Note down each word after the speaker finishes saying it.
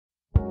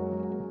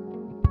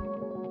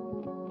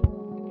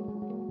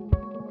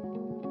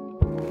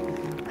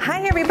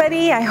Hi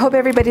everybody, I hope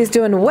everybody's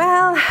doing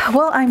well.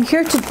 Well, I'm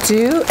here to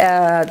do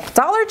a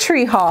Dollar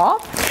Tree haul.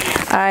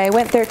 I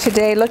went there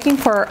today looking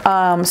for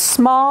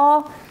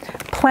small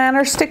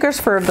planner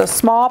stickers for the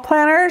small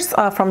planners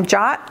from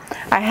Jot.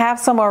 I have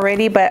some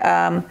already, but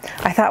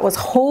I was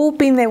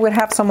hoping they would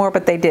have some more,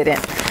 but they didn't.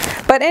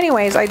 But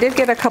anyways, I did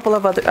get a couple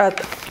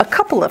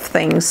of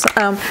things.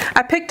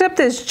 I picked up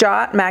this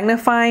Jot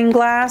magnifying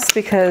glass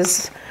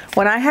because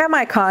when I have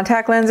my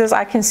contact lenses,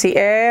 I can see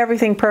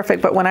everything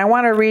perfect, but when I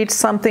want to read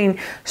something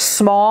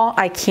small,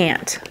 I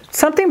can't.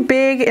 Something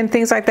big and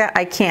things like that,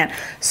 I can't.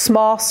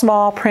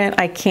 Small print,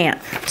 I can't.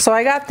 So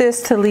I got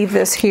this to leave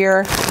this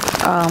here.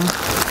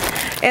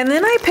 And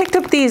then I picked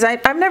up these.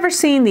 I've never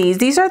seen these.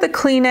 These are the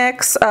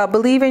Kleenex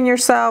Believe in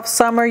Yourself,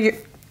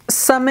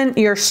 Summon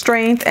Your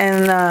Strength,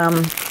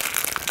 and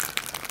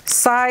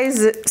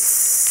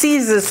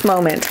Seize This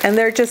Moment. And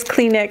they're just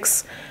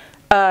Kleenex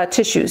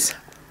tissues.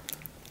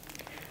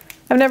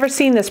 I've never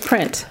seen this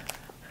print.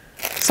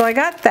 So I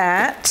got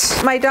that.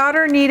 My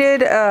daughter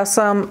needed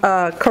some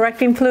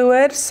correcting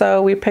fluid,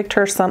 so we picked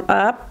her some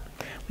up.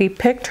 We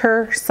picked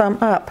some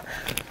up.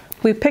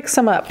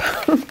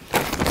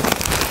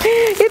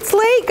 It's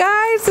late,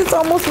 guys. It's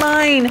almost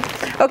 9.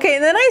 Okay,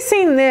 and then I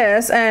seen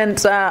this,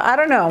 and I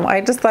don't know. I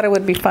just thought it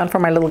would be fun for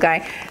my little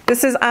guy.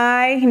 This is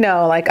I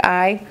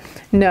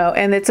Know,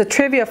 and it's a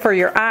trivia for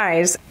your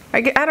eyes. I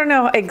don't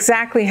know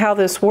exactly how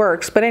this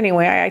works, but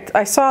anyway,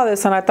 I saw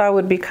this and I thought it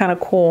would be kind of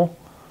cool.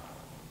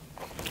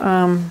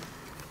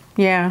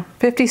 Yeah,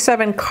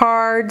 57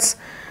 cards,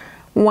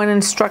 1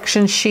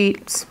 instruction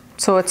sheet.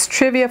 So it's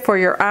trivia for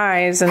your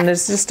eyes, and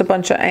there's just a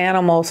bunch of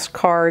animals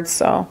cards,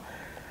 so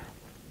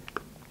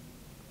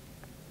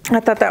I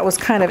thought that was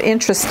kind of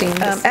interesting.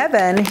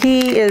 Evan,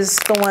 he is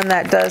the one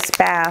that does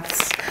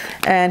baths,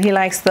 and he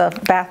likes the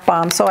bath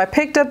bomb. So I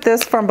picked up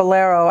this from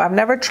Bolero. I've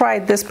never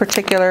tried this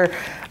particular,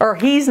 or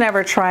he's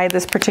never tried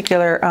this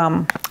particular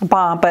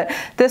bomb, but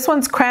this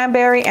one's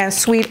cranberry and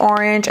sweet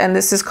orange, and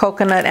this is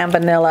coconut and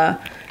vanilla.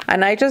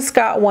 And I just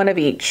got one of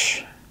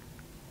each.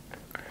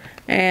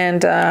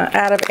 And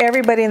out of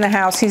everybody in the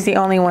house, he's the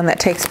only one that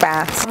takes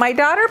baths. My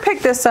daughter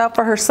picked this up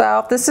for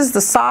herself. This is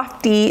the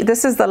Softy.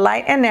 This is the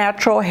Light and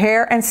Natural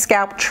Hair and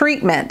Scalp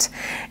Treatment,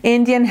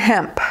 Indian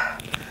Hemp.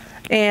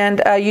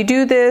 And you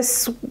do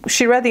this,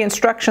 she read the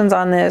instructions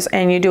on this,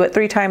 and you do it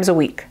 3 times a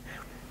week.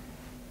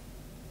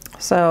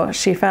 So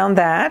she found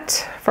that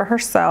for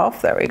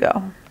herself. There we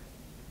go.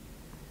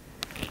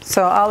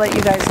 So I'll let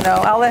you guys know.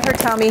 I'll let her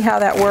tell me how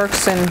that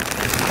works, and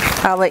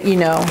I'll let you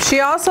know.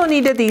 She also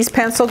needed these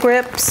pencil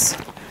grips.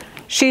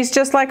 She's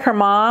just like her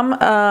mom.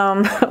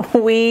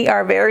 We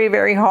are very,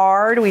 very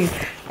hard. We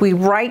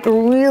write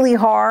really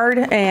hard,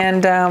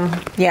 and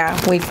yeah,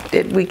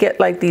 we get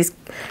like these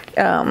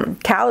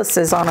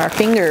calluses on our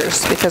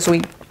fingers because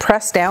we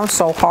press down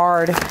so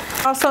hard.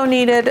 Also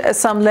needed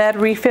some lead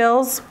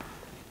refills.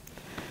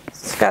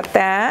 So got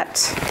that.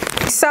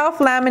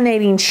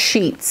 Self-laminating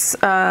sheets.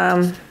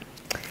 I'm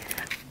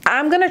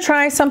gonna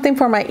try something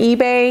for my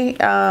eBay.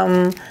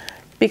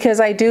 Because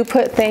I do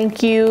put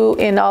thank you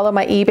in all of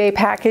my eBay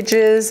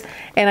packages,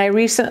 and I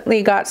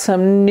recently got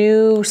some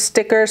new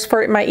stickers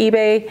for my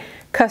eBay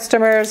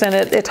customers, and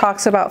it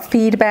talks about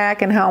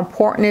feedback and how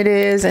important it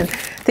is and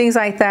things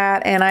like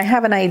that, and I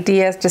have an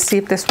idea to see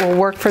if this will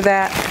work for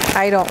that.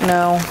 I don't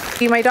know.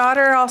 My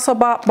daughter also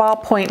bought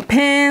ballpoint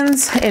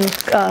pens in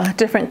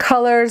different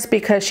colors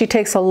because she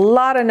takes a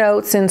lot of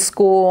notes in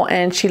school,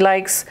 and she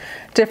likes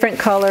different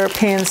color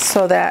pens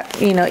so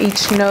that, you know,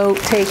 each note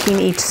taking,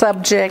 each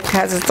subject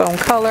has its own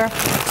color.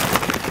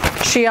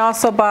 She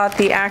also bought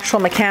the actual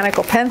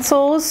mechanical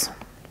pencils.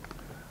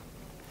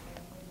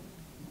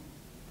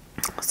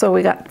 So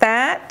we got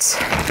that.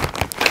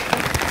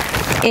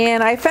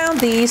 And I found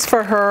these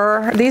for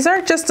her. These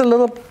are just a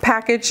little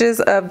packages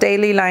of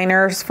daily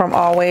liners from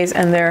Always,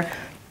 and they're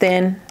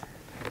thin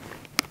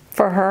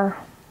for her.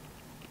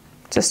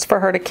 Just for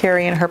her to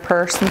carry in her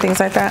purse and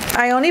things like that.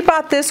 I only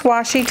bought this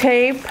washi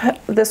tape,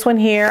 this one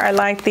here. I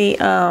like the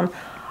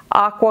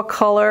aqua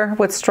color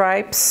with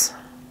stripes,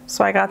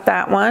 so I got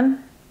that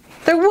one.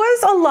 There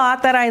was a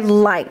lot that I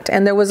liked,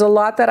 and there was a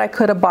lot that I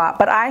could have bought,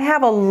 but I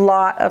have a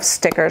lot of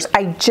stickers.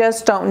 I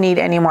just don't need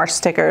any more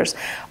stickers.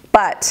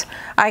 But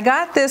I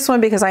got this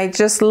one because I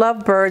just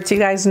love birds. You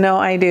guys know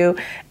I do.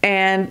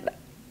 And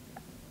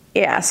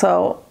yeah,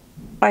 so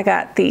I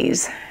got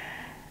these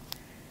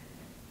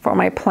for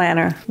my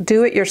planner.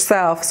 Do it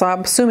yourself. So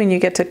I'm assuming you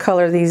get to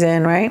color these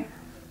in, right?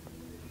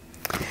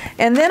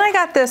 And then I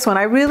got this one.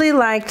 I really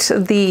liked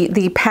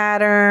the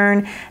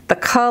pattern, the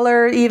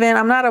color even.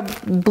 I'm not a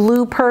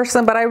blue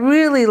person, but I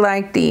really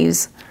liked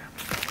these.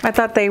 I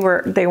thought they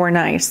were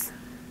nice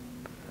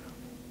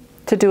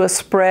to do a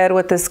spread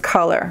with this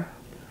color.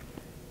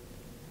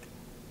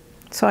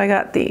 So I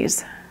got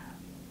these.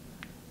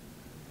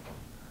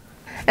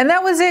 And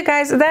that was it,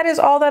 guys. That is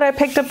all that I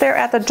picked up there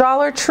at the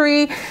Dollar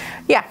Tree.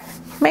 Yeah,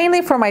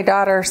 mainly for my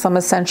daughter, some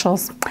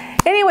essentials.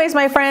 Anyways,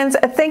 my friends,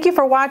 thank you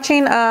for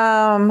watching.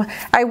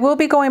 I will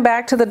be going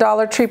back to the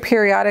Dollar Tree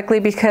periodically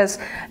because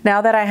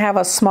now that I have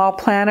a small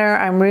planner,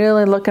 I'm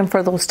really looking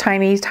for those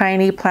tiny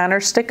planner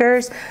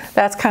stickers.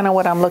 That's kind of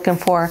what I'm looking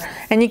for.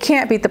 And you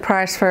can't beat the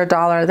price for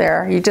 $1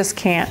 there. You just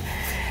can't.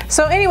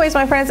 So anyways,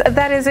 my friends,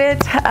 that is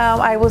it.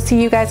 I will see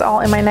you guys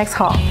all in my next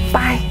haul.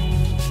 Bye.